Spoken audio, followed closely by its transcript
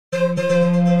Welcome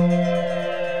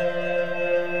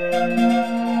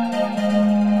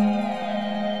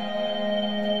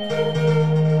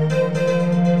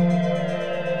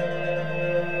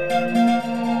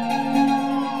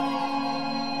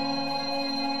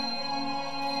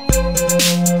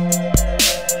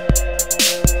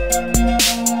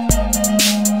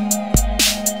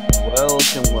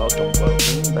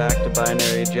back to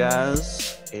Binary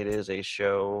Jazz. It is a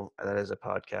show that is a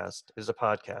podcast. It is a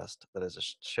podcast that is a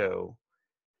show.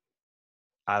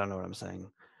 I don't know what I'm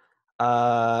saying.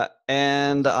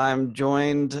 And I'm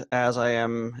joined, as I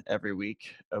am every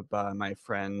week, by my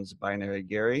friends Binary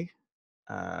Gary,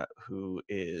 who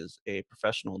is a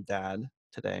professional dad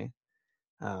today,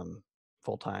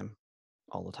 full-time,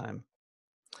 all the time.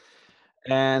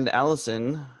 And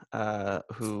Allison,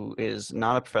 who is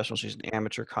not a professional, she's an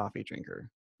amateur coffee drinker.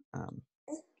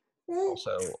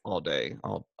 Also all day,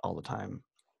 all the time.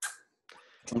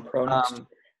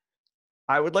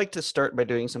 I would like to start by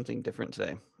doing something different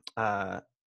today. I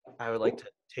would like to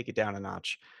take it down a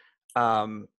notch,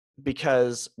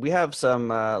 because we have some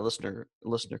listener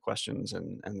questions,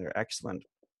 and they're excellent.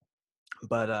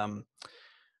 But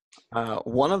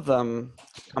one of them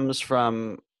comes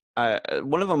from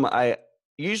I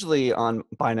usually on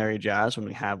Binary Jazz, when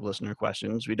we have listener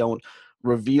questions, we don't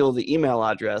reveal the email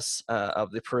address of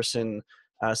the person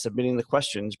submitting the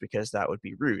questions, because that would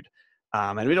be rude.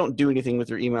 And we don't do anything with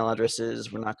your email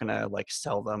addresses. We're not going to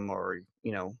sell them or,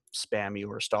 spam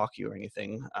you or stalk you or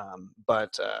anything.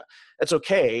 But it's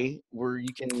okay.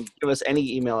 You can give us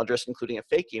any email address, including a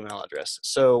fake email address.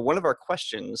 So one of our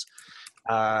questions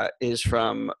is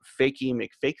from Fakey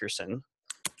McFakerson.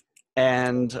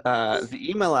 And the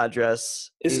email address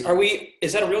is that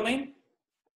a real name?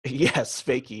 Yes,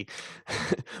 Fakey.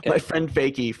 Okay. My friend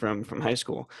Fakey from high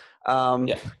school.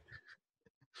 Yeah.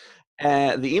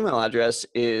 And the email address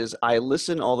is I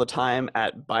listen all the time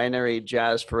at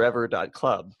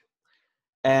binaryjazzforever.club.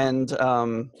 And you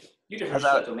didn't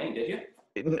register that domain, did you?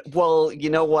 Well,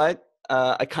 you know what?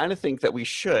 I kind of think that we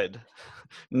should,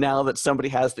 now that somebody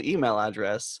has the email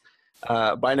address.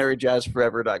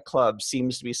 Binaryjazzforever.club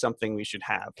seems to be something we should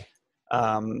have.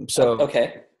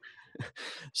 Okay.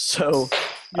 So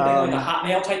you think a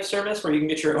Hotmail type service where you can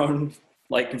get your own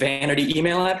vanity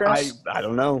email address? I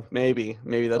don't know. Maybe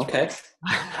that's okay.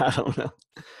 I don't know.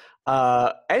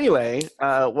 Anyway,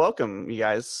 welcome, you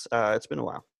guys. It's been a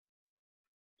while.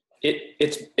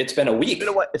 It's been a week. It's been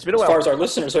a while as far as our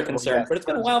listeners are concerned, yeah, but it's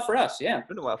been a while for us. Yeah, it's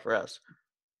been a while for us.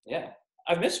 Yeah,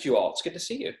 I've missed you all. It's good to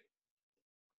see you.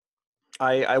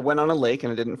 I went on a lake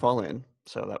and I didn't fall in,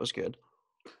 so that was good.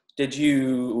 Did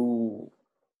you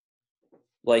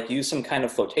use some kind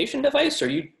of flotation device, or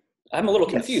you? I'm a little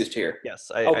confused here. Yes,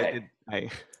 I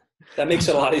did. That makes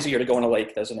it a lot easier to go on a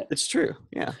lake, doesn't it? It's true.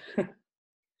 Yeah.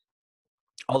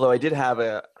 Although I did have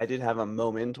a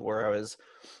moment where I was,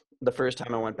 the first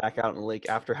time I went back out in the lake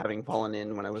after having fallen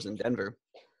in when I was in Denver,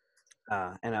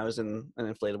 and I was in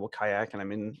an inflatable kayak, and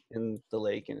I'm in the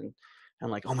lake, and I'm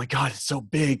like, oh my God, it's so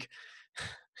big.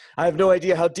 I have no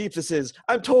idea how deep this is.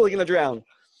 I'm totally going to drown.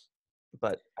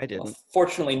 But I didn't. Well,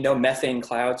 fortunately, no methane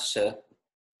clouds to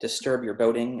disturb your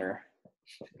boating or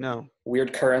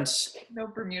weird currents. No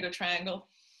Bermuda Triangle.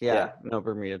 Yeah. No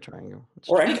Bermuda Triangle.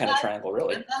 Or any kind of triangle,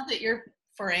 really. It's not that you're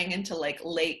foraying into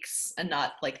lakes and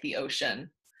not the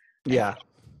ocean. Yeah.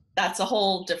 That's a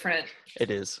whole different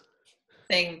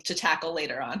thing to tackle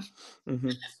later on.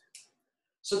 Mm-hmm.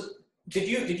 So did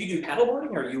you do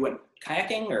paddleboarding, or you went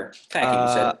kayaking, or kayaking,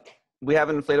 you said? We have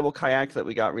an inflatable kayak that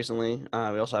we got recently.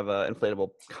 We also have an inflatable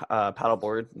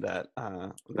paddleboard that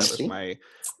was my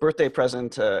birthday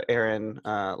present to Aaron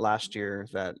last year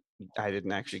that I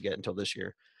didn't actually get until this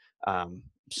year. You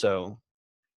said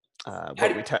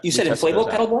inflatable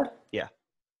paddleboard? Yeah.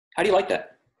 How do you like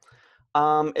that?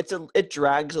 It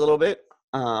drags a little bit.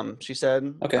 She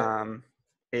said. Okay.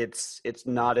 It's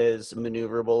not as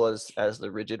maneuverable as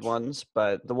the rigid ones,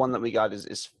 but the one that we got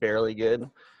is fairly good.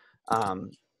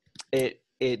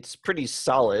 It's pretty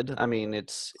solid. I mean,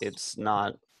 it's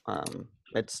not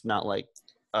like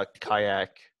a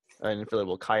kayak, an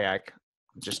inflatable kayak,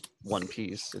 just one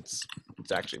piece. It's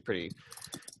actually pretty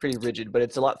rigid, but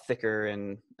it's a lot thicker,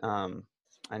 and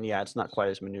yeah, it's not quite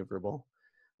as maneuverable.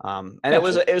 And it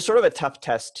was sort of a tough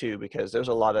test too, because there's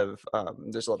a lot of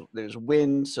there's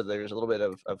wind, so there's a little bit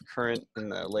of current in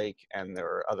the lake, and there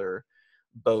are other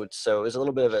boats, so it was a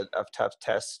little bit of a tough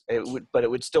test. But it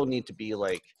would still need to be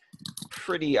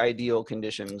pretty ideal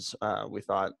conditions, we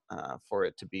thought, for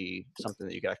it to be something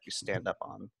that you could actually stand up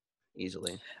on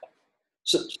easily.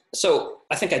 So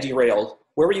I think I derailed.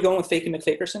 Where were you going with Fakey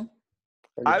McFakerson?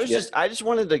 I just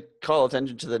wanted to call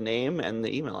attention to the name and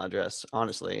the email address,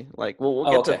 honestly. Like, we'll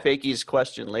get to Fakey's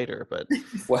question later, but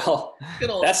well,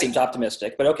 that seems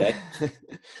optimistic, but okay.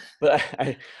 But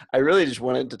I really just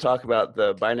wanted to talk about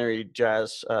the Binary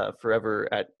Jazz Forever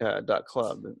at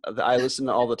 .club. I listen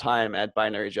all the time at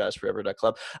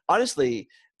binaryjazzforever.club. Honestly,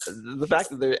 the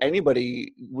fact that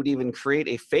anybody would even create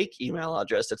a fake email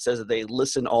address that says that they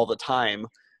listen all the time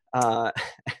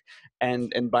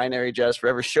and Binary Jazz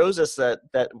Forever shows us that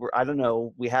I don't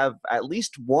know, we have at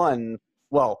least one,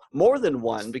 well, more than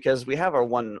one, because we have our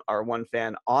one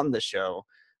fan on the show.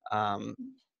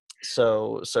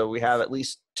 So we have at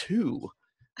least two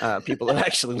people that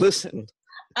actually listen.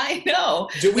 I know.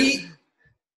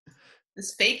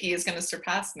 This Fakey is going to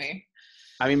surpass me.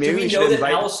 I mean, maybe do we know that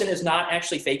Allison is not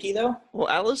actually Fakey, though? Well,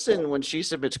 Allison, when she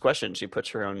submits questions, she puts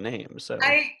her own name. So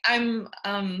I'm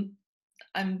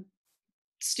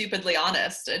stupidly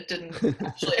honest. It didn't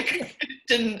actually.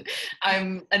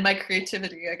 And my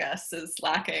creativity, I guess, is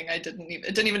lacking. It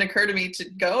didn't even occur to me to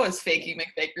go as Fakey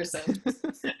McFakerson.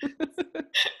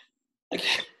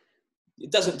 It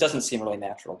doesn't seem really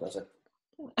natural, does it?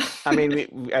 I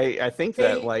mean, I think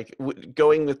that like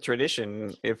going with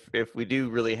tradition, if we do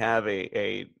really have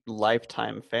a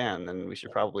lifetime fan, then we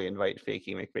should probably invite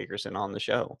Fakey McFakerson on the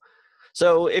show.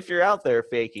 So if you're out there,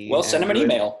 Fakey, well, send him an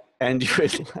email. And you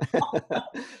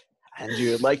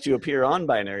would like to appear on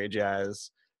Binary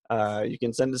Jazz, you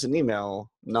can send us an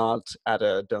email, not at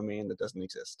a domain that doesn't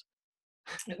exist.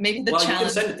 Maybe you can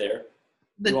send it there.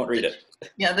 We won't read it.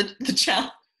 Yeah,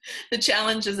 the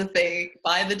challenge is if they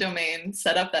buy the domain,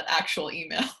 set up that actual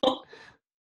email.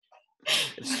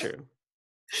 It's true.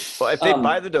 Well, if they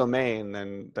buy the domain,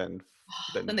 then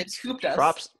they've scooped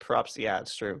us. Props. Yeah,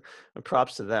 it's true. And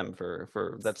props to them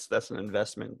for that's an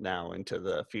investment now into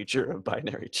the future of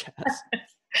Binary Jazz.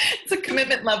 It's a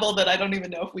commitment level that I don't even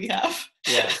know if we have.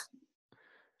 Yeah.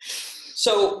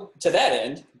 So to that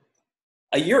end,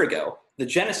 a year ago, the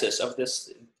genesis of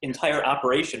this entire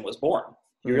operation was born.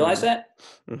 You realize that?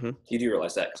 Mm-hmm. You do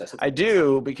realize that? I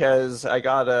do, because I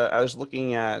was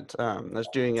looking at, I was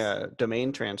doing a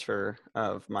domain transfer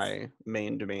of my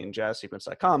main domain,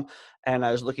 jazzsequence.com, and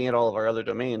I was looking at all of our other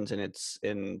domains, and it's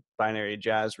in Binary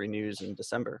Jazz renews in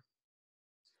December.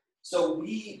 So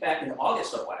back in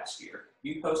August of last year,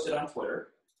 you posted on Twitter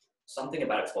something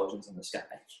about explosions in the sky.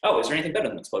 Oh, is there anything better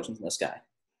than explosions in the sky?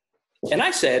 And I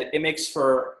said, it makes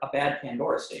for a bad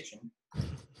Pandora station.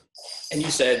 And you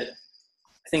said,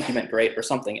 I think you meant great or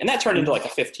something. And that turned into like a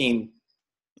 15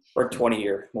 or 20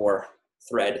 or more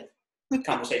thread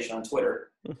conversation on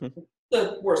Twitter. Mm-hmm.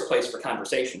 The worst place for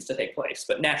conversations to take place,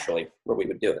 but naturally where we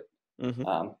would do it.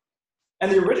 Mm-hmm.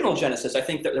 And the original genesis, I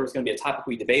think that there was going to be a topic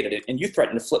we debated, and you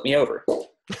threatened to flip me over.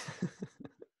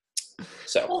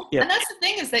 So, well, yeah. And that's the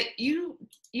thing, is that you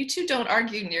two don't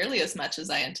argue nearly as much as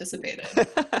I anticipated.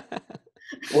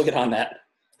 We'll get on that.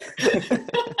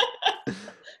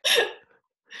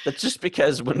 That's just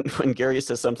because when Gary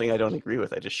says something I don't agree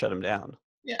with, I just shut him down.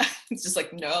 Yeah, it's just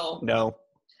like, no.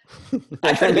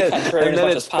 I try to be contrarian as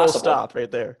much as possible. Full stop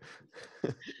right there.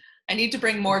 I need to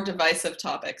bring more divisive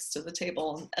topics to the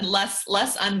table, and less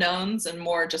unknowns and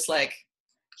more just like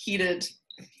heated.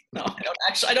 No,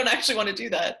 I don't actually want to do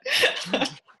that.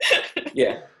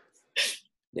 Yeah.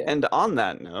 And on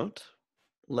that note,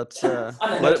 let's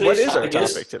what is our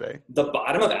topic today? The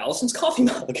bottom of Allison's coffee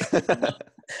mug.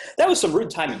 That was some rude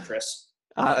timing, Chris.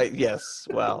 Yes.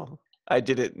 Well, I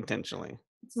did it intentionally.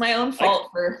 It's my own fault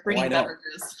for bringing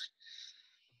beverages.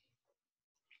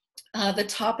 The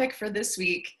topic for this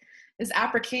week is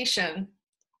aprication.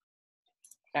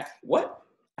 What?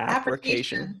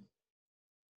 Aprication.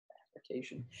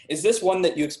 Aprication. Is this one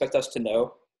that you expect us to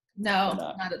know? No,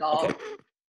 not at all. Okay.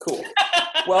 Cool.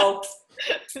 Well,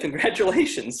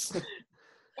 congratulations.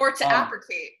 Or to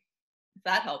apricate, if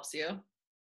that helps you.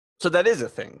 So that is a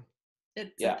thing.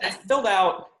 I filled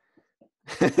out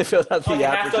the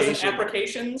application.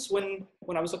 Applications when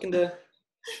I was looking to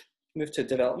move to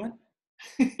development.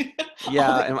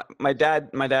 Yeah, and my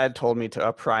dad told me to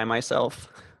appry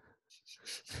myself.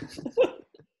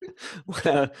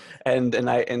 and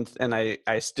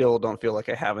I still don't feel like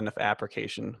I have enough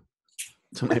application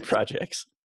to my projects.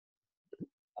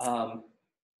 Well,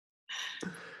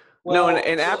 no,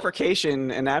 an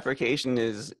application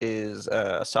is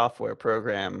a software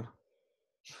program.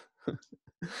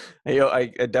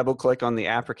 I double click on the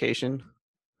application,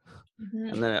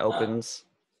 and then it opens.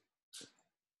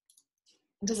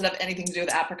 Does it have anything to do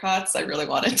with apricots? I really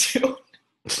wanted to.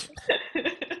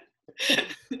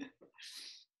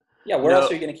 Yeah, where else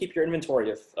are you going to keep your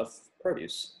inventory of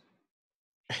produce?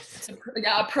 So,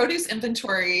 yeah, produce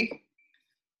inventory.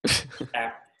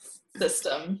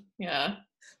 system. Yeah.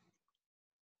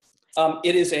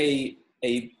 It is a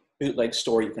bootleg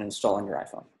store you can install on your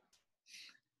iPhone.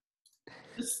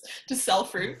 To sell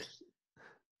fruit.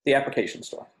 The Aprication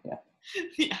store, yeah.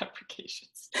 The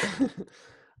applications.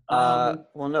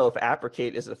 Well, no, if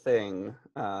apricate is a thing,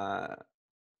 Well,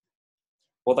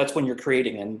 that's when you're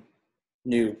creating a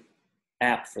new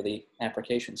app for the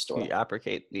Aprication store. the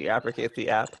apricate the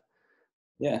app.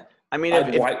 Yeah. I mean,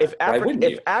 Why wouldn't you?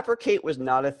 if apricate was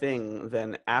not a thing,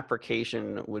 then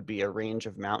application would be a range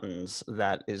of mountains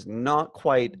that is not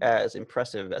quite as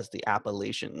impressive as the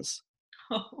Appalachians.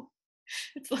 Oh,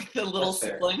 it's like the little That's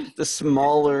fair. sibling. The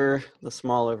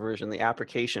smaller version, the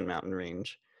Aprication mountain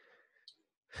range.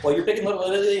 Well, you're big in Little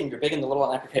Italy, and you're big in the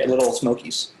Little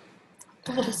Smokies,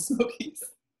 The little Smokies.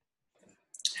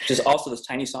 which is also those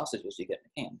tiny sausages you get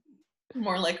in a can.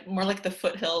 More like the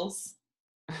foothills.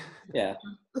 Yeah.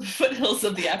 The foothills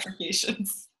of the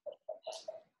applications.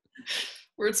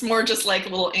 Where it's more just like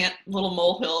little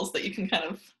molehills that you can kind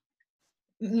of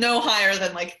no higher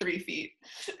than like 3 feet.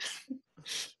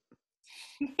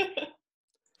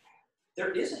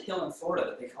 There is a hill in Florida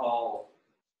that they call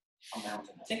a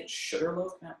mountain. I think it's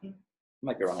Sugarloaf Mountain. I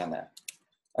might be wrong on that.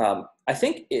 I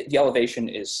think the elevation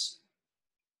is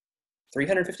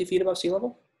 350 feet above sea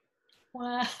level.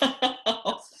 Wow.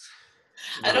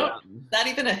 I don't. Is that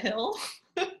even a hill?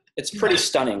 It's pretty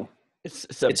stunning. It's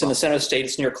in the center of the state.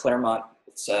 It's near Claremont.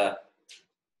 It's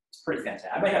pretty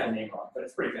fantastic. I might have the name wrong, but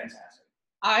it's pretty fantastic.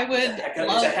 I would.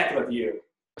 It's a heck of a view.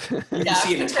 You can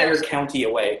see an entire county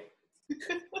away.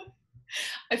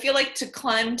 I feel like to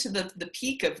climb to the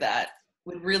peak of that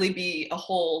would really be a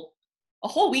whole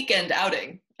weekend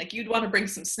outing. Like you'd want to bring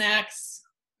some snacks,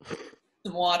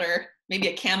 some water, maybe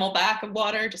a camelback of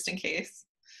water just in case.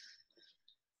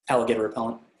 Alligator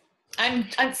repellent. I'm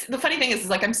the funny thing is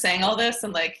like I'm saying all this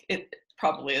and like it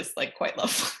probably is like quite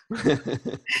lovely.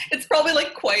 It's probably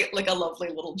like quite like a lovely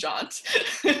little jaunt.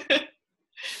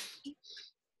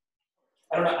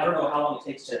 I don't know how long it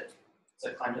takes to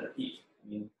climb to the peak. I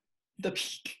mean, the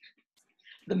peak,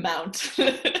 the mount.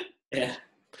 Yeah.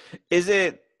 Is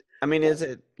it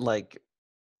like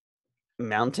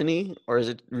mountainy, or is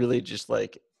it really just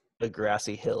like a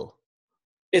grassy hill?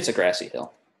 It's a grassy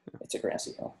hill.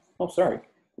 Oh, sorry.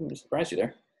 I'm going to surprise you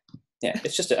there. Yeah,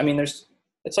 it's just,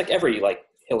 it's like every like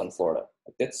hill in Florida.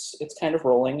 It's kind of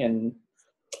rolling, and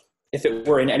if it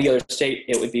were in any other state,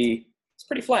 it's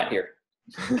pretty flat here.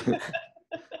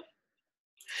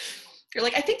 You're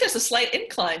like, I think there's a slight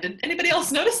incline. Did anybody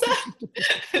else notice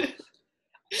that?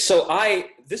 So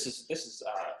this is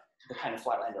the kind of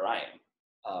flatlander I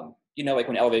am. Like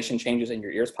when elevation changes and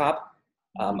your ears pop.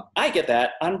 I get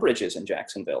that on bridges in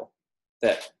Jacksonville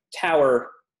that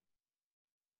tower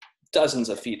dozens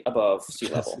of feet above sea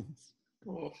level.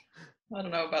 Ooh, I don't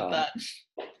know about that.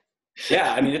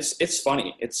 Yeah, it's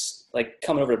funny. It's like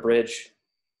coming over the bridge.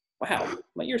 Wow,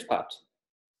 my ears popped.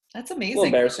 That's amazing. A little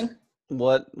embarrassing.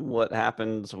 What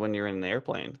happens when you're in an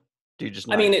airplane? Do you just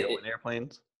not go in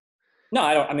airplanes? No,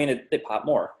 I don't. They pop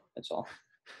more. That's all.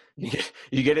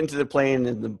 You get into the plane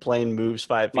and the plane moves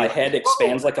 5 feet. My head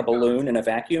expands like a balloon in a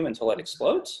vacuum until it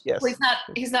explodes. Yes. Well,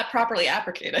 he's not properly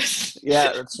applicated.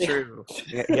 Yeah, that's true.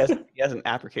 He hasn't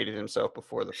applicated himself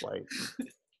before the flight.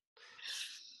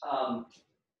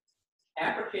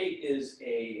 Apricate is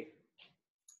a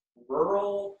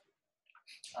rural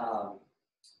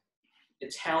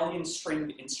Italian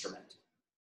stringed instrument.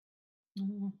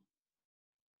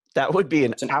 That would be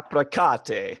an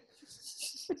apricate.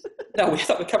 No, we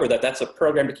thought we covered that. That's a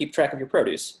program to keep track of your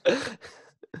produce.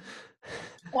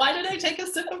 Why did I take a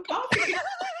sip of coffee?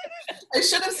 I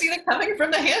should have seen it coming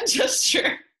from the hand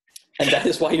gesture. And that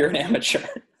is why you're an amateur.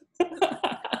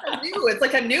 I'm new. It's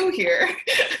like I'm new here.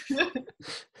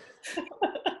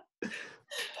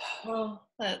 Oh,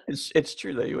 It's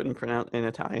true that you wouldn't pronounce in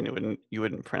Italian. You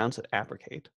wouldn't pronounce it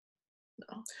apricate.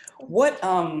 No. What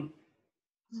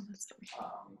that's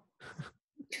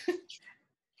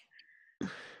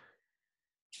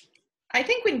I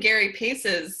think when Gary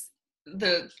paces,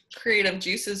 the creative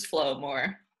juices flow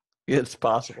more. It's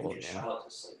possible. Yeah.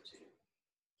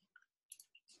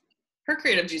 Her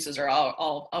creative juices are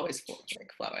all always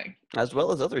flowing. As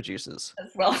well as other juices.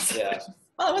 As well as well,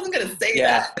 I wasn't gonna say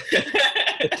that.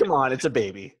 Come on, it's a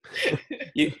baby.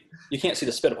 You can't see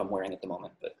the spit up I'm wearing at the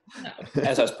moment, but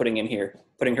as I was putting her in here,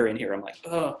 I'm like,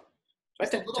 oh, do I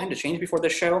have time to change before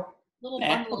this show? Little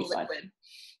bundle of liquid. Fine.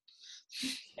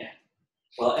 Yeah.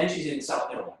 Well, and she's eating solid.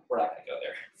 Never mind. We're not going to go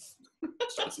there.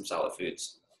 Start some solid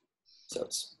foods, so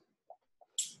it's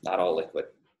not all liquid.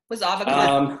 Was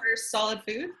avocado first solid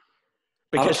food?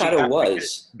 Avocado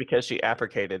was because she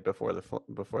applicated before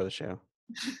the show.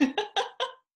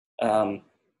 Yeah,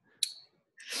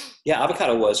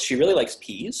 avocado was. She really likes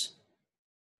peas,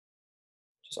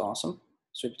 which is awesome.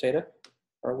 Sweet potato,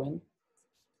 or a win.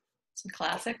 Some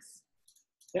classics.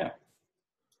 Yeah.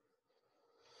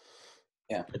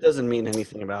 Yeah. It doesn't mean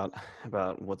anything about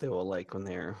what they will like when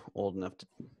they're old enough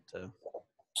to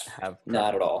have.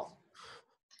 Not at all.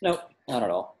 Nope, not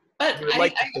at all. But I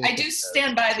do that,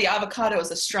 stand by the avocado as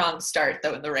a strong start,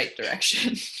 though, in the right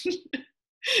direction.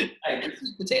 I agree.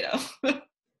 Sweet potato.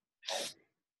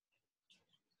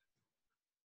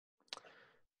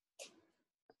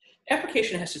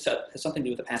 Application has something to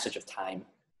do with the passage of time,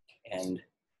 and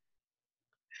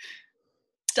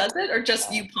Does it, or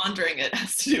just you pondering it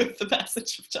has to do with the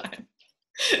passage of time?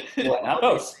 well, not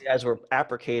both. As we're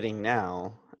apricating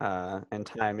now, and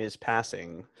time is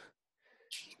passing.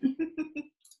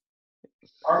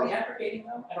 Are we apricating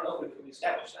though? I don't know if we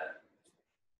established that.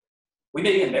 We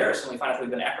may be embarrassed when we find out we've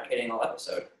been apricating all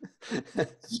episode.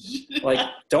 Like,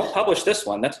 don't publish this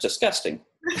one. That's disgusting.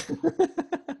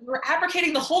 We're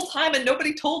apricating the whole time and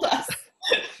nobody told us.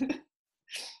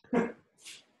 Your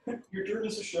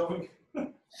dermis is showing.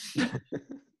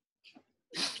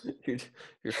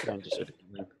 Your friend just said.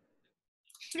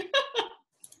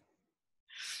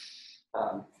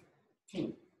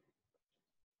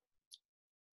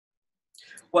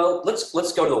 Well,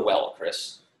 let's go to the well,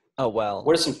 Chris. Oh well.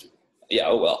 What are some? Yeah.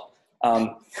 Oh well.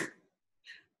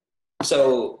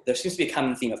 So there seems to be a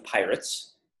common theme of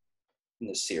pirates in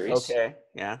this series. Okay.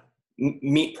 Yeah.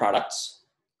 Meat products.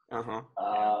 Uh-huh.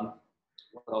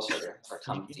 What else are there? Are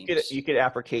common themes? You could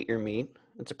apricate your meat.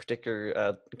 It's a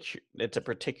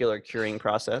particular curing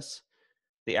process.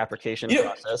 The application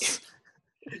process.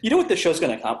 You know what this show's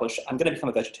going to accomplish? I'm going to become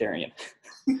a vegetarian.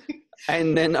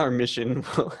 And then our mission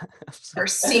will Our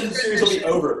secret series will be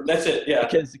over. That's it. Yeah.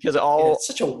 Because all it's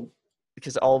such a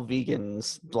because all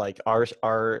vegans, like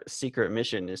our secret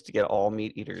mission is to get all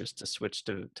meat eaters to switch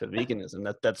to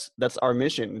veganism. That's our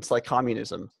mission. It's like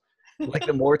communism. Like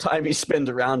the more time you spend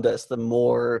around us, the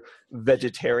more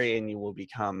vegetarian you will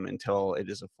become until it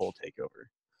is a full takeover.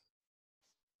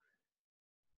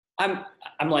 I'm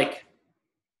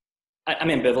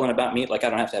ambivalent about meat. Like,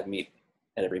 I don't have to have meat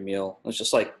at every meal. It's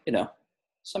just like,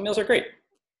 some meals are great.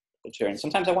 Vegetarian.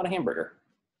 Sometimes I want a hamburger.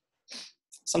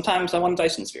 Sometimes I want a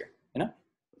Dyson Sphere, No.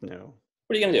 What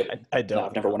are you going to do? I don't. No,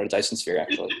 I've never wanted a Dyson Sphere,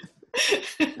 actually.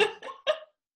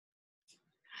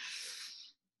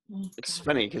 It's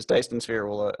funny because Dyson Sphere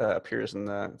will appears in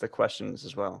the questions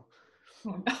as well.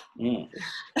 Oh, no.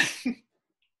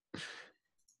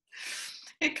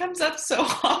 It comes up so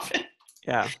often.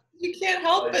 Yeah. You can't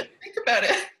help but think about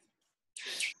it.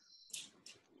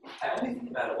 I only think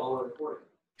about it while we're recording.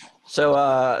 So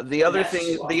the other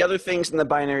things in the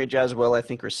binary jazz will, I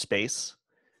think, are space.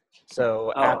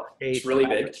 So it's really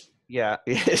big. Yeah,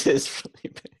 it is really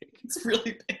big. It's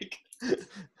really big.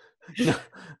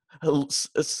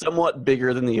 Somewhat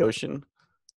bigger than the ocean.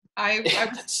 I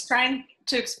was trying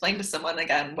to explain to someone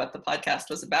again what the podcast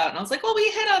was about, and I was like, well, we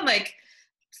hit on like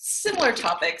similar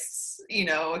topics,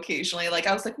 occasionally. Like,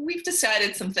 I was like, we've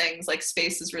decided some things, like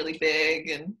space is really big,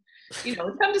 and we've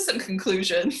come to some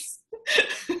conclusions.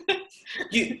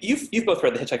 You've both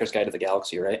read The Hitchhiker's Guide to the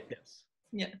Galaxy, right? Yes.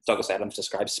 Yeah. Douglas Adams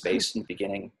describes space in the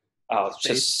beginning. Oh, it's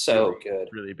Space just so really, good.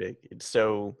 Really big. It's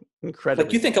so incredible.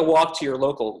 Like, you think a walk to your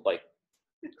local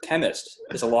chemist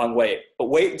is a long way, but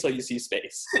wait until you see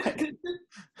space.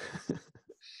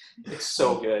 It's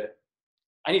so good.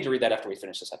 I need to read that after we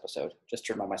finish this episode, just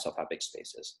to remind myself how big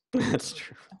space is. That's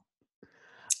true.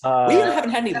 We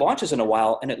haven't had any launches in a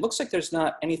while, and it looks like there's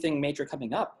not anything major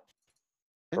coming up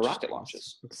for rocket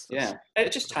launches. Yeah,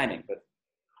 it's just timing. But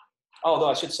although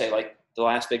I should say, the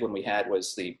last big one we had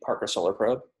was the Parker Solar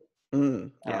Probe,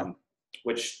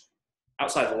 which,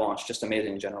 outside of the launch, just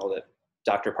amazing in general that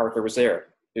Dr. Parker was there,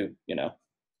 who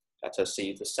got to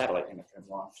see the satellite imagery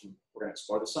launch, and we're going to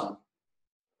explore the sun.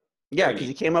 Yeah, because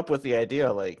he came up with the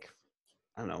idea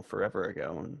forever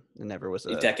ago, and it never was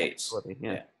decades.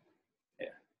 Yeah,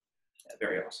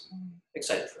 very awesome.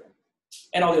 Excited for him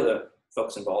and all the other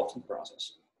folks involved in the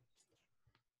process.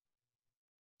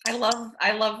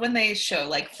 I love when they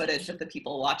show footage of the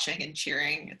people watching and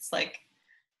cheering.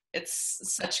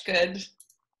 It's such good.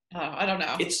 I don't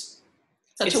know. It's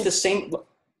the same.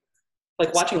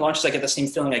 Watching launches, I get the same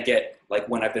feeling I get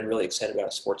when I've been really excited about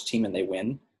a sports team and they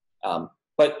win.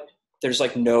 But there's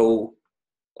no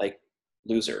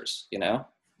losers,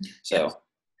 So. Yes.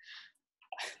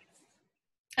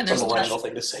 And there's a millennial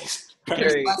thing to say.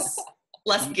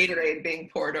 Less Gatorade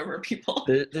being poured over people.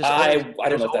 I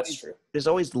don't know if that's true. There's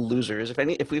always losers.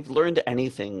 If we've learned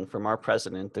anything from our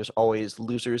president, there's always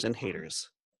losers and haters.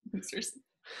 Losers.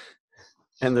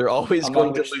 And they're always Among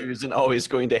going to which- lose and always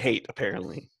going to hate,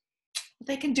 apparently.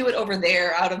 They can do it over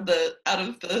there out of the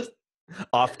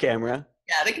Off camera.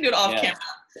 yeah, they can do it off Yeah. camera.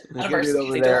 They Out of can our do it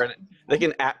over seat. there. And they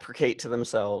can apricate to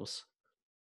themselves.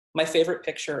 My favorite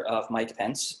picture of Mike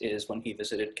Pence is when he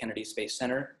visited Kennedy Space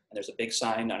Center, and there's a big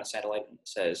sign on a satellite that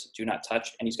says, "Do not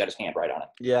touch," and he's got his hand right on it.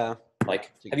 Yeah.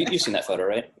 Like, have you've seen that photo,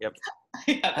 right? Yep.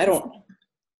 I don't.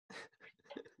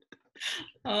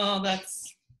 Oh,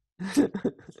 that's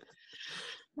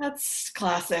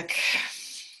classic.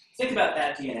 Think about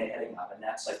that DNA heading up, and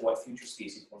that's like what future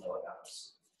species will know about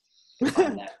us.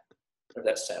 Find that, where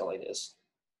that satellite is.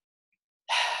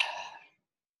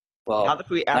 Well, Not if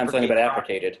we I'm thinking apricate, about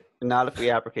applicated. not if we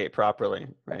apricate properly,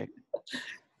 right?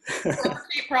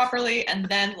 Fabricate properly and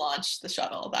then launch the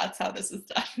shuttle. That's how this is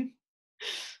done.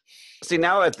 See,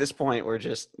 now at this point, we're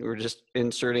just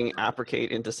inserting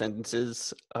apricate into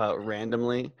sentences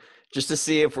randomly, just to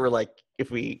see if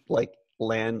we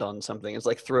land on something. It's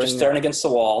like throwing. Just throwing against the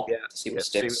wall Yeah, to see yeah, what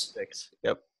sticks, sticks.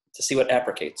 Yep. to see what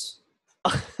applicates.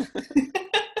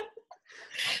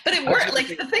 But it worked. Like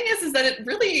the thing is that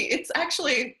it's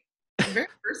actually very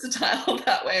versatile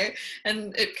that way,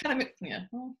 and it kind of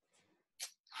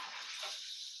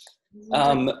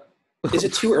Is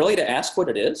it too early to ask what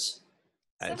it is?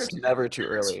 It's never too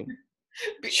early.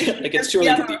 Like it's too early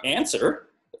to get the answer.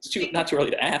 It's not too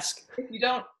early to ask. If you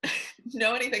don't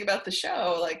know anything about the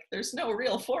show, like there's no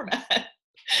real format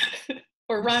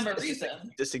or rhyme or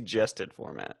reason. The suggested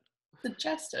format.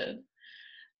 Suggested.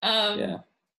 Yeah.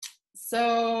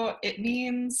 So it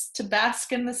means to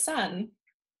bask in the sun.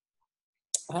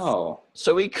 Oh.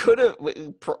 So we could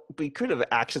have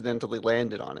accidentally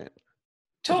landed on it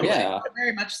Totally. Yeah.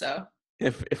 Very much so.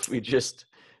 if we just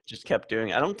kept doing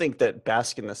it. I don't think that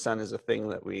bask in the sun is a thing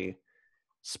that we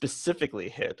specifically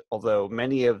hit, although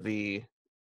many of the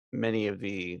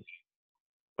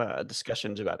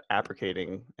discussions about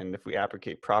applicating and if we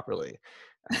applicate properly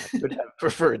could have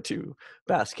referred to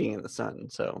basking in the sun.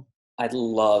 So I'd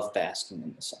love basking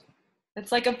in the sun.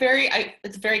 It's like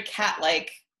it's a very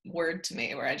cat-like word to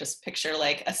me, where I just picture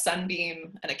like a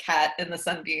sunbeam and a cat in the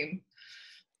sunbeam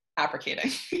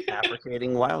applicating.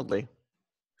 applicating wildly.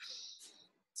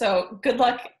 So good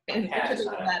luck in Cat is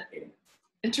not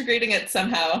integrating it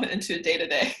somehow into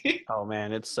day-to-day. Oh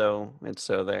man, it's so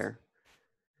there.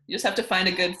 You just have to find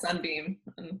a good sunbeam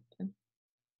and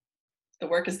the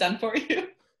work is done for you.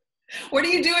 What are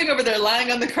you doing over there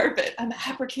lying on the carpet? I'm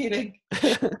applicating.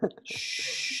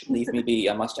 Shh, leave me be.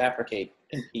 I must applicate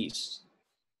in peace.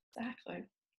 Exactly.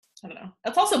 I don't know.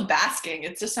 That's also basking.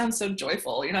 It just sounds so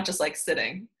joyful. You're not just like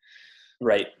sitting.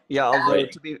 Right. Yeah, although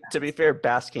Right. to be fair,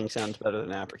 basking sounds better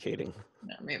than applicating.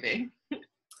 No, maybe.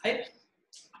 I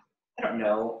don't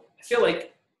know. I feel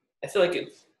like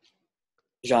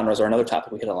genres are another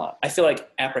topic we hit a lot. I feel like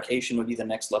application would be the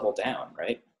next level down,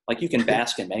 right? Like you can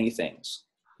bask in many things.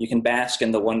 You can bask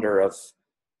in the wonder of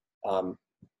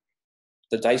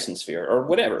the Dyson Sphere or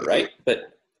whatever, right?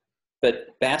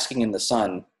 But basking in the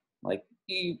sun, like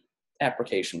the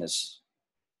application is,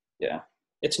 yeah,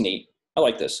 it's neat. I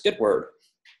like this. Good word.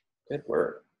 Good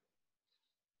word.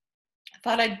 I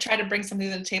thought I'd try to bring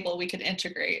something to the table we could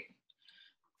integrate.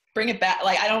 Bring it back.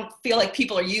 Like, I don't feel like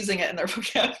people are using it in their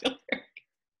vocabulary.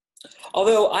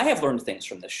 Although I have learned things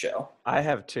from this show. I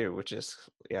have too, which is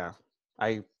Don't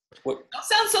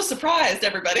sound so surprised,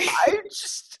 everybody.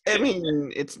 I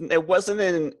mean, it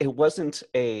wasn't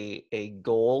a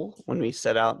goal when we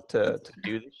set out to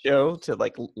do the show to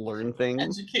like learn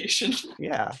things. Education.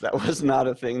 Yeah, that was not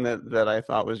a thing that I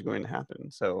thought was going to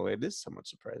happen. So it is somewhat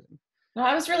surprising. No,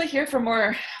 I was really here for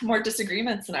more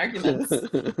disagreements and arguments.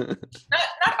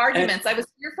 not arguments. I was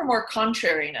here for more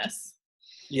contrariness.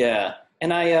 Yeah,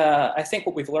 and I think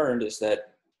what we've learned is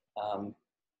that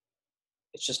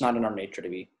it's just not in our nature to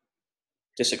be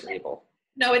disagreeable.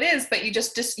 No, it is, but you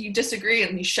disagree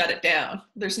and you shut it down.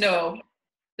 There's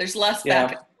less Yeah.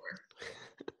 back and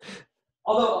forth.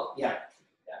 Although, yeah.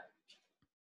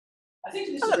 I think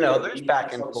this I is don't know, really there's a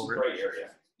back and gray forth.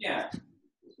 area. Yeah.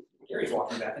 Gary's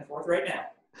walking back and forth right now.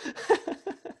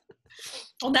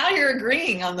 Well, now you're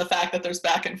agreeing on the fact that there's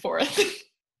back and forth.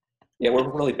 Yeah, we're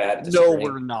really bad at No, disagreeing.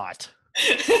 we're not.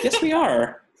 Yes, we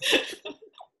are.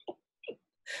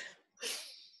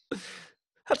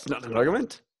 That's not an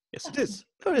argument. Yes, it is.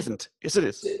 No, it isn't. Yes, it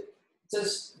is.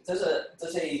 Does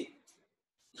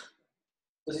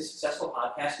a successful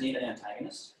podcast need an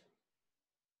antagonist?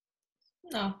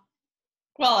 No.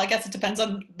 Well, I guess it depends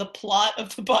on the plot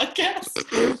of the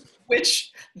podcast,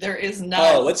 which there is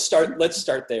not. Oh, let's start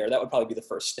there. That would probably be the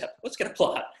first step. Let's get a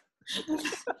plot.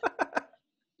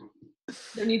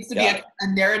 There needs to be a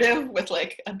narrative with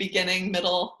like a beginning,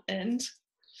 middle, end.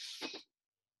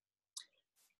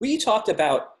 We talked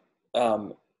about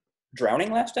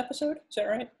drowning last episode. Is that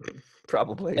right?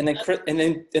 Probably. And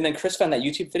then Chris found that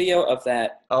YouTube video of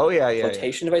that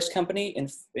flotation device company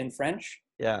in French.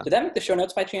 Yeah. Did that make the show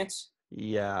notes by chance?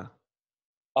 Yeah.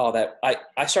 Oh, that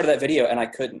I started that video and I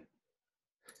couldn't.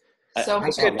 I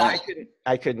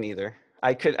couldn't either.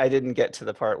 I didn't get to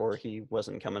the part where he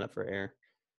wasn't coming up for air.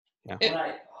 Yeah.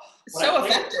 So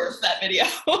effective, that video.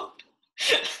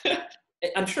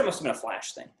 I'm sure it must have been a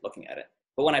Flash thing looking at it.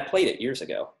 But when I played it years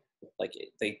ago, like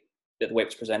the way it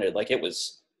was presented, like I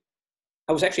was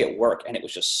actually at work and it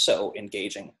was just so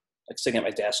engaging. Like sitting at my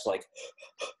desk, like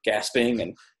gasping,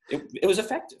 and it was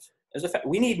effective.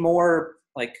 We need more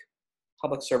like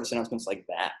public service announcements like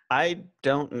that. I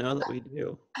don't know that we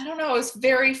do. I don't know. It's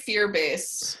very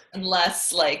fear-based,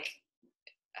 unless like,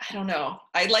 I don't know.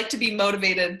 I'd like to be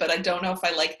motivated, but I don't know if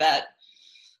I like that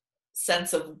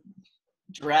sense of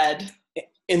dread.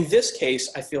 In this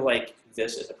case, I feel like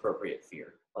this is appropriate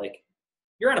fear. Like,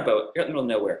 you're on a boat, you're in the middle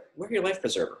of nowhere. Wear your life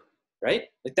preserver, right?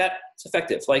 Like that's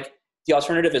effective. Like the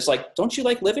alternative is like, don't you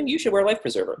like living? You should wear a life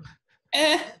preserver.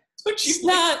 It's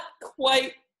not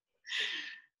quite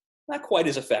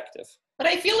as effective. But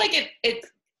I feel like it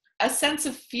a sense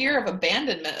of fear of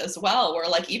abandonment as well, where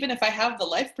like even if I have the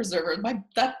life preserver,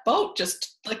 that boat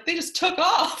just like they just took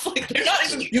off. Like they're not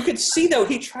even. You could see though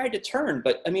he tried to turn,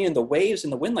 but I mean in the waves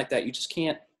and the wind like that, you just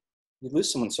can't. You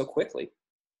lose someone so quickly.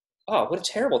 Oh, what a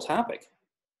terrible topic.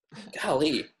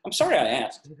 Golly, I'm sorry I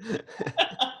asked.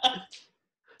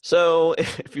 So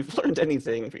if you've learned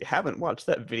anything, if you haven't watched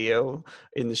that video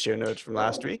in the show notes from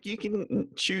last week, you can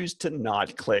choose to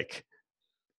not click.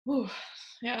 Ooh,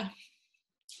 yeah.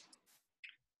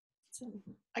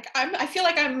 Like I feel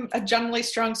like I'm a generally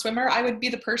strong swimmer. I would be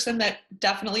the person that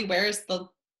definitely wears the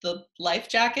life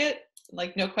jacket,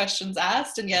 like no questions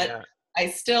asked, and yet I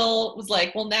still was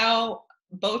like, well, now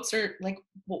boats are like,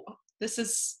 well, this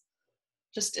is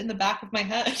just in the back of my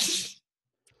head.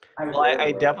 Well,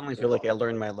 I definitely feel like I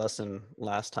learned my lesson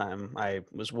last time. I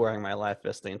was wearing my life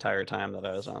vest the entire time that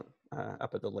I was on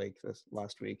up at the lake this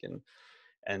last week,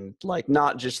 and like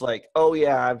not just like, oh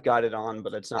yeah, I've got it on,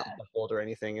 but it's not buckled or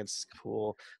anything. It's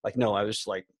cool. Like no, I was just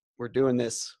like, we're doing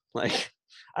this. Like,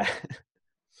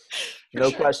 no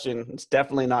question, it's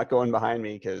definitely not going behind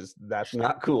me because that's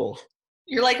not cool.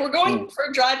 You're like, we're going for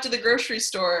a drive to the grocery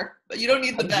store, but you don't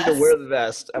need the vest. I'm gonna wear the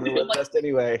vest. I'm gonna wear the vest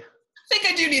anyway. I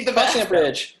think I do need the Crossing vest. a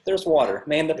bridge. There's water.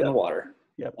 May end up in the water.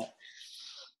 Yep.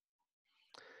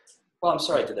 Well, I'm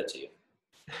sorry I did that to you.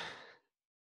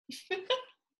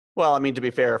 Well, I mean, to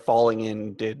be fair, falling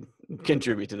in did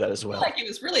contribute to that as well. Like it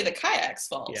was really the kayak's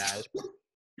fault. Yeah.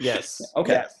 Yes.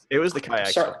 Okay. Yes, it was the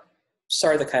kayak.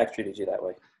 Sorry the kayak treated you that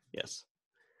way. Yes.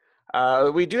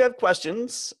 We do have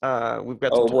questions. We've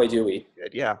got. Oh boy, do we!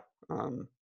 Yeah. And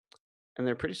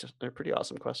they're pretty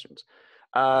awesome questions.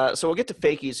 So we'll get to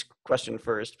Fakey's question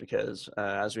first because,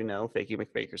 as we know, Fakey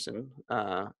McFakerson.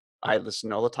 I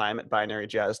listen all the time at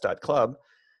binaryjazz.club.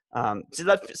 So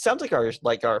that sounds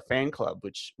like our fan club,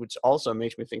 which also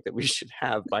makes me think that we should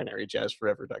have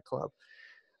binaryjazzforever.club.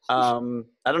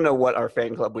 I don't know what our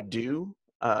fan club would do.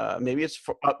 Maybe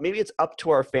it's up to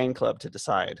our fan club to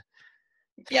decide.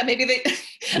 Yeah, maybe they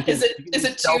is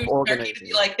it too murky to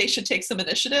be like they should take some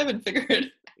initiative and figure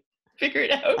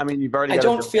it out? I mean, you've already. I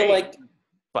don't feel like.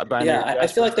 I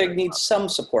feel like they need club. some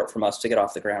support from us to get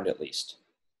off the ground at least.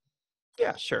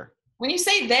 Yeah, sure. When you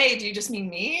say they, do you just mean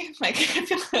me? Like I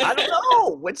feel like I don't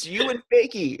know. It's you and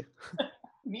Fakey.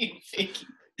 Me and Fakey.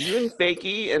 You and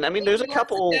Fakey, and I mean, there's a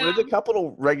couple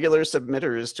of regular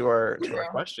submitters to our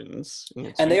questions,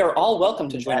 and they are all welcome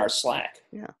to join our Slack.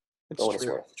 Yeah, it's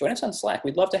worth. Join us on Slack.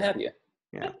 We'd love to have you.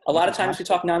 Yeah, a lot of times we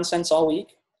talk nonsense all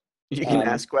week. You can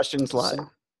ask questions live.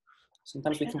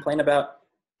 Sometimes we complain about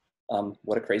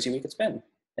what a crazy week it's been,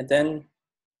 and then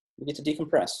we get to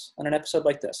decompress on an episode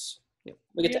like this. Yep.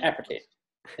 We get to apricate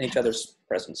in each other's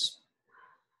presence.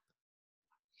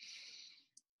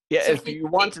 Yeah, if you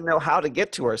want to know how to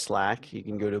get to our Slack, you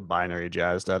can go to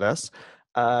binaryjazz.us,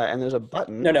 and there's a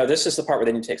button. No, this is the part where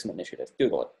they need to take some initiative.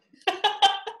 Google it.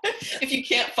 If you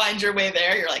can't find your way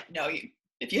there, you're like, no,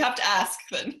 if you have to ask,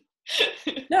 then.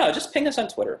 No, just ping us on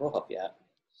Twitter. We'll help you out.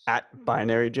 At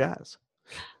binaryjazz.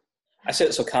 I say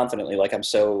it so confidently, like I'm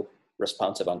so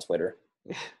responsive on Twitter.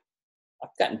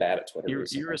 I've gotten bad at Twitter.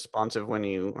 You're responsive when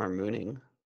you are mooning.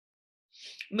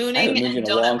 Mooning and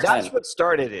That's what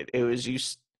started it. It was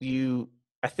you.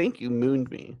 I think you mooned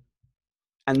me,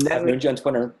 and then I've mooned you on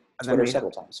Twitter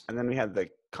several times. And then we had the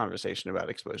conversation about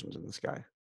explosions in the sky.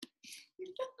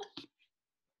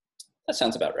 That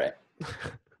sounds about right.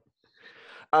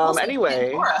 Anyway,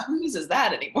 Pandora, who uses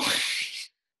that anymore?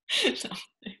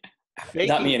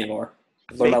 Not me anymore.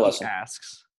 Learn my lesson.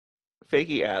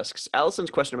 Fakey asks,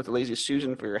 Allison's question about the lazy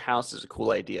Susan for your house is a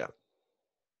cool idea.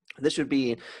 This would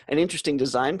be an interesting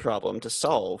design problem to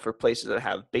solve for places that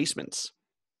have basements.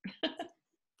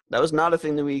 That was not a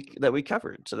thing that we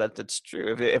covered, so that's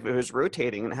true. If it was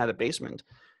rotating and it had a basement,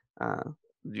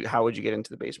 how would you get into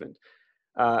the basement?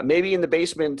 Maybe in the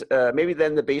basement, maybe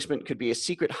then the basement could be a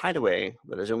secret hideaway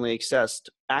that is only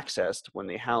accessed when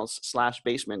the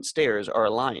house/basement stairs are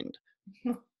aligned.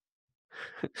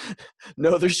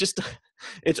 No, there's just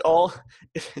it's all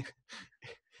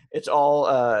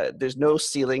there's no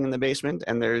ceiling in the basement,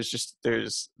 and there's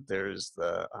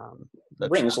the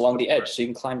rings along the edge so you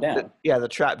can climb down. The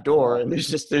trap door, and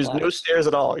there's no stairs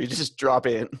at all. You just drop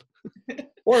in.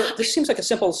 Or this seems like a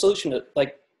simple solution to,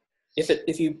 like,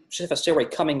 if you just have a stairway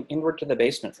coming inward to the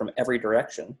basement from every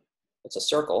direction, it's a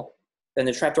circle, then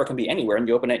the trapdoor can be anywhere, and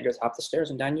you open it, you're top of the stairs,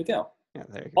 and down you go. Yeah,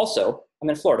 there you go. Also, I'm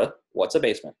in Florida. What's a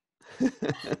basement?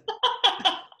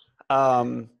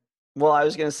 Well, I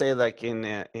was gonna say, like,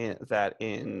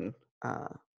 in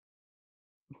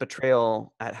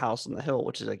Betrayal at House on the Hill,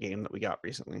 which is a game that we got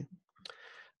recently.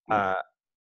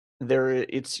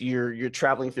 You're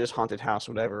traveling through this haunted house,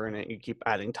 whatever, and you keep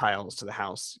adding tiles to the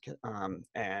house,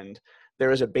 and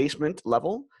there is a basement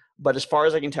level. But as far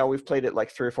as I can tell, we've played it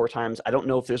like 3 or 4 times. I don't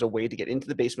know if there's a way to get into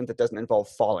the basement that doesn't involve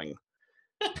falling.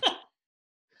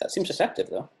 That seems effective,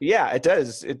 though. Yeah, it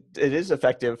does. It is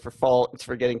effective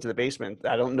for getting to the basement.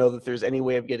 I don't know that there's any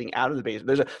way of getting out of the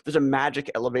basement. There's a magic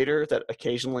elevator that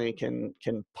occasionally can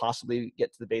possibly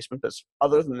get to the basement, but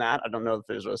other than that, I don't know if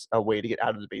there's a way to get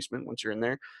out of the basement once you're in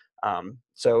there.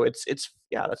 So it's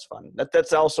that's fun.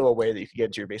 That's also a way that you can get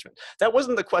into your basement. That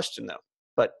wasn't the question, though.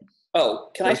 But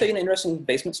can I tell you an interesting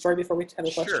basement story before we have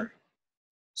a question? Sure.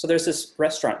 So there's this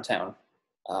restaurant in town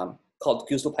called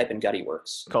Goozle Pipe and Gutty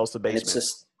Works. Calls the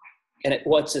basement.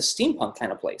 It's a steampunk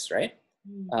kind of place, right?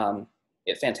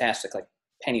 It's fantastic, like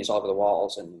pennies all over the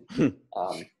walls, and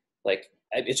like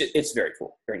it's very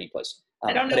cool, very neat place.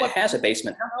 I don't know. But it has a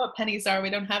basement. I don't know what pennies are. We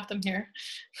don't have them here.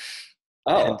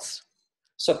 Oh,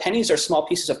 so pennies are small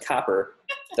pieces of copper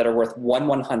that are worth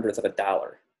 1/100th of a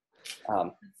dollar.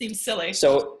 Seems silly.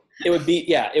 So it would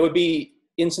be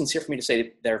insincere for me to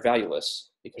say they're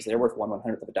valueless because they're worth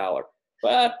 1/100th of a dollar,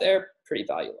 but they're pretty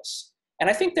valueless.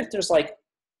 And I think that there's like.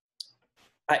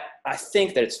 I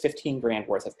think that it's 15 grand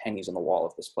worth of pennies on the wall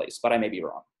of this place, but I may be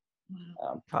wrong.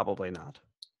 Probably not.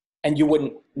 And you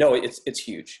wouldn't know it's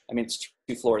huge. I mean, it's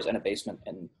 2 floors and a basement,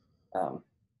 and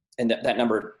that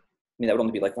number. I mean, that would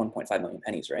only be like 1.5 million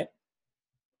pennies, right?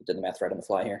 I did the math right on the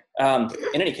fly here.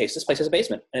 In any case, this place has a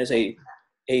basement and is a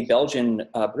Belgian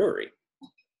brewery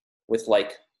with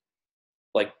like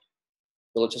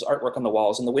religious artwork on the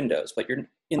walls and the windows, but you're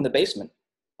in the basement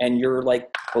and you're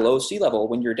like below sea level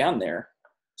when you're down there.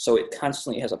 So it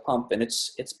constantly has a pump, and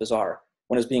it's bizarre.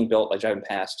 When it's being built, like driving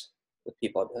past with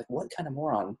people, I'd be like, what kind of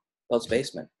moron builds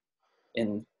basement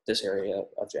in this area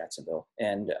of Jacksonville?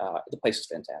 And the place is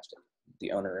fantastic.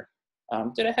 The owner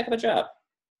did a heck of a job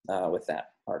with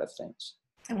that part of things.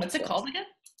 And what's it called again?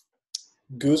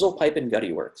 Goozle Pipe and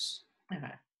Gutty Works.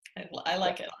 Okay. I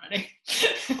like it already.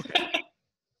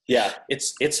 Yeah,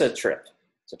 it's a trip.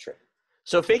 It's a trip.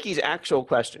 So Fakey's actual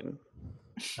question,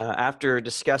 after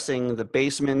discussing the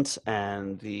basement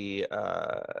and the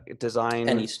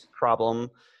design problem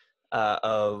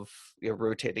of your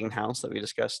rotating house that we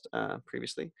discussed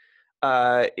previously,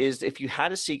 is if you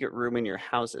had a secret room in your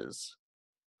houses,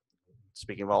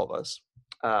 speaking of all of us,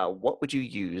 what would you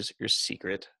use your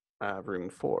secret room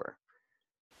for?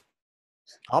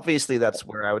 Obviously, that's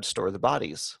where I would store the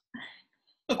bodies.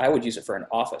 I would use it for an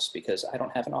office because I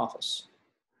don't have an office.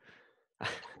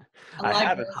 I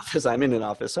have an office. I'm in an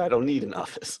office, so I don't need an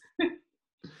office.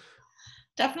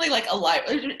 Definitely like a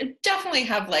library. Definitely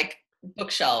have like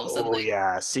bookshelves. Oh,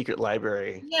 yeah, secret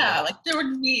library. Yeah, like there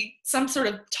would be some sort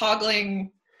of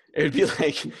toggling. It would be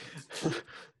like,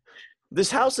 this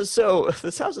house is so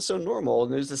normal,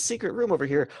 and there's a secret room over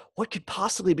here. What could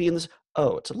possibly be in this?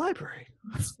 Oh, it's a library.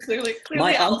 Clearly,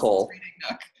 my uncle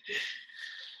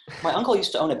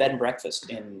used to own a bed and breakfast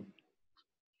in,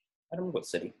 I don't know what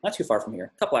city, not too far from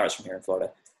here, a couple hours from here in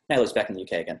Florida. Now he lives back in the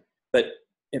UK again. But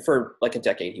for like a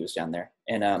decade, he was down there.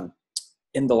 And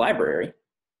in the library,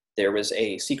 there was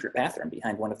a secret bathroom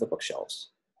behind one of the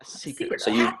bookshelves. A secret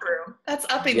bathroom? That's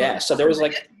upping. Yeah, so there was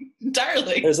like,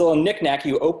 entirely. There's a little knickknack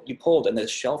you pulled, and the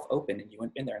shelf opened, and you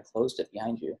went in there and closed it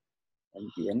behind you, and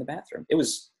you were in the bathroom. It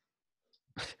was,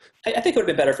 I think it would have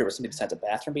been better if there was something besides a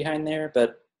bathroom behind there,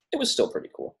 but it was still pretty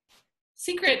cool.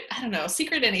 Secret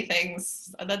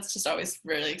anythings. That's just always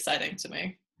really exciting to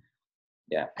me.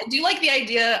 Yeah. I do like the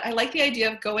idea. I like the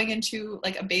idea of going into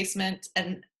like a basement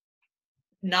and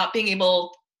not being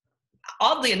able,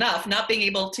 oddly enough, not being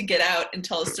able to get out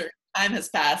until a certain time has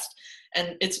passed,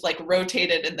 and it's like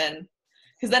rotated, and then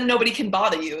because then nobody can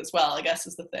bother you as well, I guess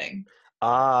is the thing.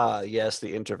 Ah, yes,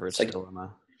 the introvert's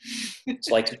dilemma. It's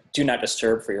like do not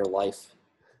disturb for your life.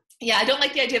 Yeah, I don't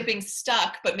like the idea of being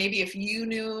stuck, but maybe if you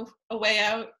knew a way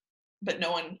out, but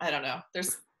no one, I don't know.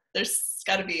 There's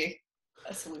got to be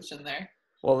a solution there.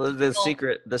 Well, the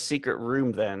secret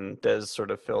room then does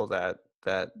sort of fill that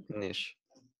niche.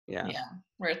 Yeah. Yeah,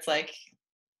 where it's like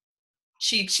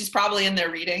she's probably in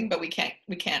there reading, but we can't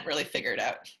really figure it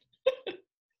out.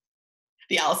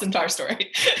 The Allison Tarr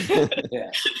story.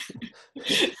 Yeah.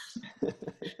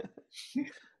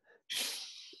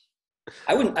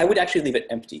 I would actually leave it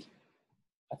empty.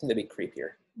 I think that'd be creepier.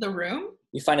 The room?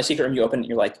 You find a secret room, you open it, and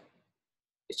you're like,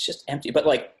 it's just empty, but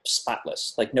like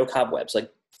spotless, like no cobwebs,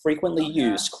 like frequently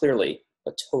used, clearly,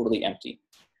 but totally empty.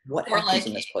 What Or happens like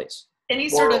in this place? any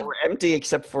sort of or empty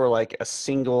except for like a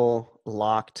single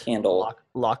locked Candle.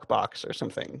 lock box or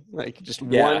something. Like just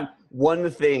Yeah.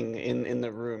 one thing in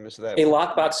the room is that A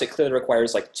lockbox that clearly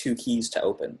requires like 2 keys to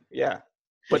open. yeah,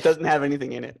 but doesn't have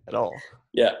anything in it at all.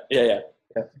 Yeah.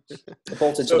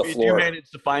 Bolted So to the if you do floor. manage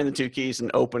to find the 2 keys and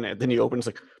open it, then you open it's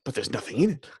like, but there's nothing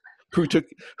in it. Who took?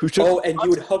 Oh, and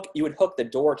you would hook the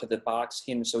door to the box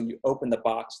hinge, so you open the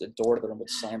box, the door to the room would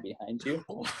slam behind you.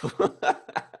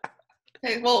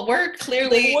 Okay, well, we're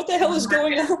clearly What the hell is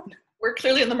going on? We're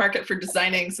clearly in the market for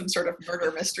designing some sort of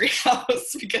murder mystery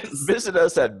house because Visit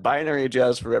us at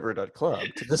binaryjazzforever.club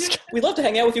to discuss. We'd love to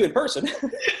hang out with you in person.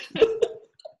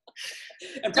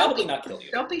 And probably not kill you.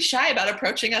 Don't be shy about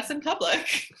approaching us in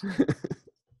public.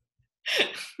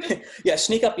 Yeah,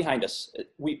 sneak up behind us.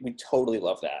 We totally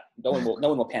love that. No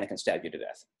one will panic and stab you to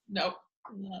death. Nope,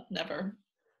 never.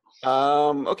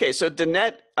 Okay, so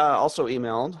Danette also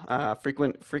emailed,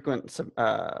 frequent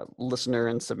listener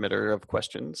and submitter of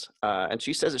questions, and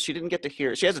she says that she didn't get to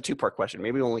hear. She has a 2-part question.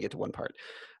 Maybe we'll only get to 1 part.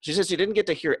 She says she didn't get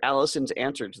to hear Allison's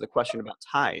answer to the question about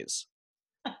ties.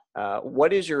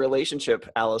 What is your relationship,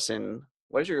 Allison?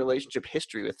 What is your relationship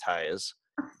history with ties?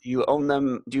 Do you own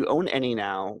them? Do you own any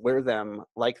now? Wear them?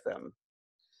 Like them?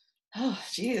 Oh,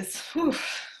 geez. Whew.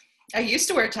 I used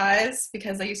to wear ties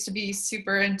because I used to be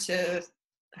super into,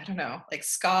 I don't know, like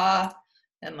ska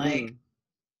and like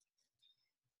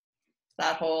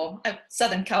that whole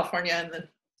Southern California in the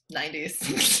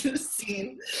 90s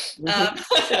scene.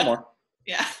 Say more.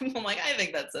 Yeah, I'm like, I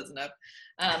think that says enough.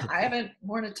 I haven't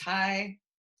worn a tie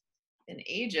in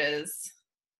ages,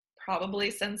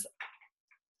 probably since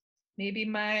maybe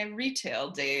my retail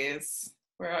days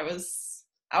where I was,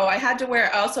 I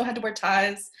also had to wear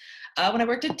ties when I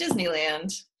worked at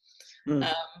Disneyland,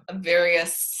 of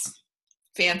various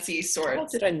fancy sorts. How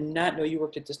did I not know you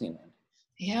worked at Disneyland?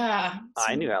 Yeah.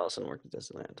 I knew Allison worked at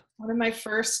Disneyland. One of my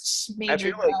first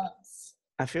major like, jobs.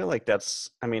 I feel like that's.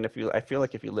 I mean, I feel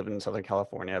like if you live in Southern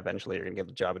California, eventually you're gonna get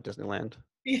a job at Disneyland.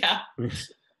 Yeah.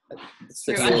 It's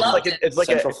True. I loved it. It's like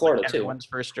Central Florida too. Everyone's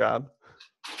first job.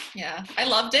 Yeah, I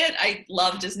loved it. I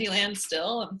love Disneyland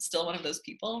still. I'm still one of those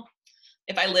people.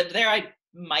 If I lived there, I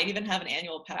might even have an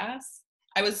annual pass.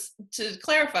 To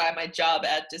clarify, my job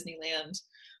at Disneyland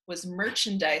was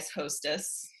merchandise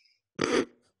hostess.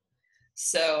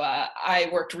 So I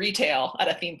worked retail at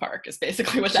a theme park is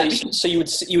basically what that means. So you would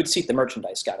seat the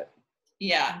merchandise, got it.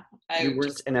 Yeah. You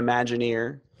weren't an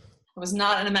Imagineer. I was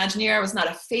not an Imagineer. I was not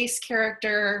a face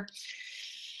character.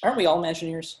 Aren't we all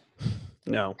Imagineers?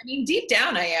 No. I mean, deep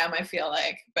down I am, I feel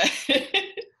like. But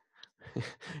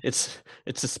it's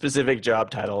a specific job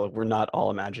title. We're not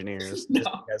all Imagineers.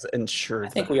 No. As insured. I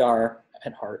think we are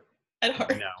at heart. At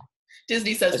heart. No.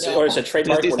 Disney says no. Or is it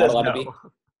trademark? Disney We're not says allowed no. to be.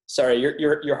 Sorry,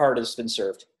 your heart has been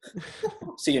served.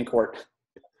 See you in court.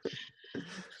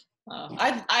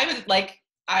 I would like,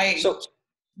 So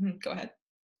go ahead.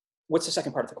 what's the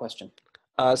second part of the question?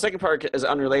 Second part is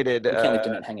unrelated. We can't leave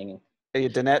Danette hanging.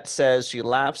 Danette says she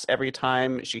laughs every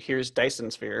time she hears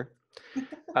Dyson Sphere.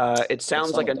 It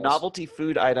sounds like a novelty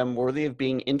food item worthy of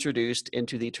being introduced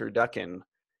into the turducken.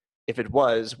 If it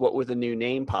was, what would the new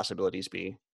name possibilities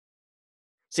be?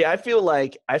 See, I feel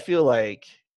like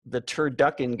the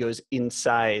turducken goes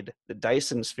inside the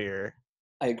Dyson Sphere,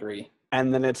 I agree.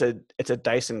 and then it's a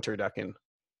Dyson turducken.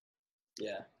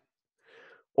 Yeah.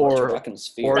 Or turducken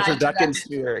sphere. Or turducken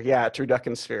sphere. Yeah,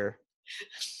 turducken sphere.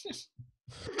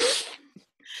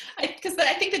 Because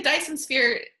I think the Dyson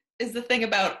Sphere is the thing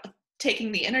about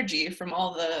taking the energy from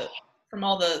all the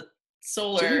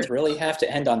solar. Do we really have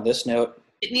to end on this note?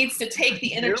 It needs to take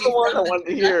the energy. You're the one from I wanted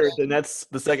to hear. Then that's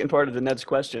the second part of the next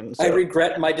question. So I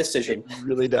regret my decision. it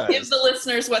really does. Give the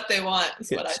listeners what they want.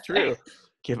 Is what I It's true.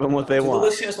 Give them what they Do want. the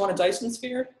listeners want a Dyson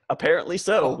Sphere? Apparently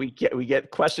so. Oh. We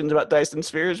get questions about Dyson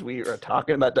Spheres. We are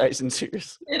talking about Dyson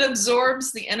Spheres. It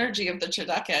absorbs the energy of the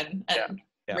turducken and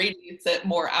Yeah. radiates it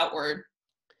more outward.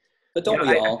 But don't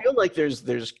Yeah, we I all? feel like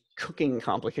there's cooking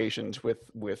complications with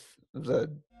the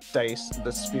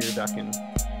sphere ducking.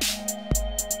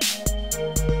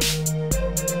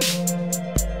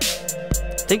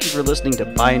 Thank you for listening to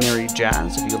Binary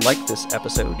Jazz. If you like this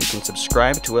episode, you can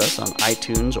subscribe to us on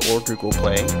iTunes or Google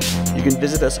Play. You can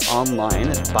visit us online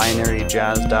at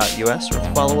binaryjazz.us or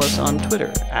follow us on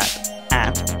Twitter at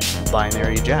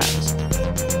binaryjazz.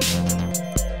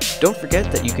 Don't forget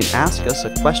that you can ask us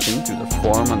a question through the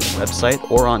forum on the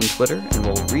website or on Twitter, and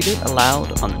we'll read it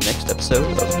aloud on the next episode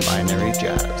of Binary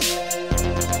Jazz.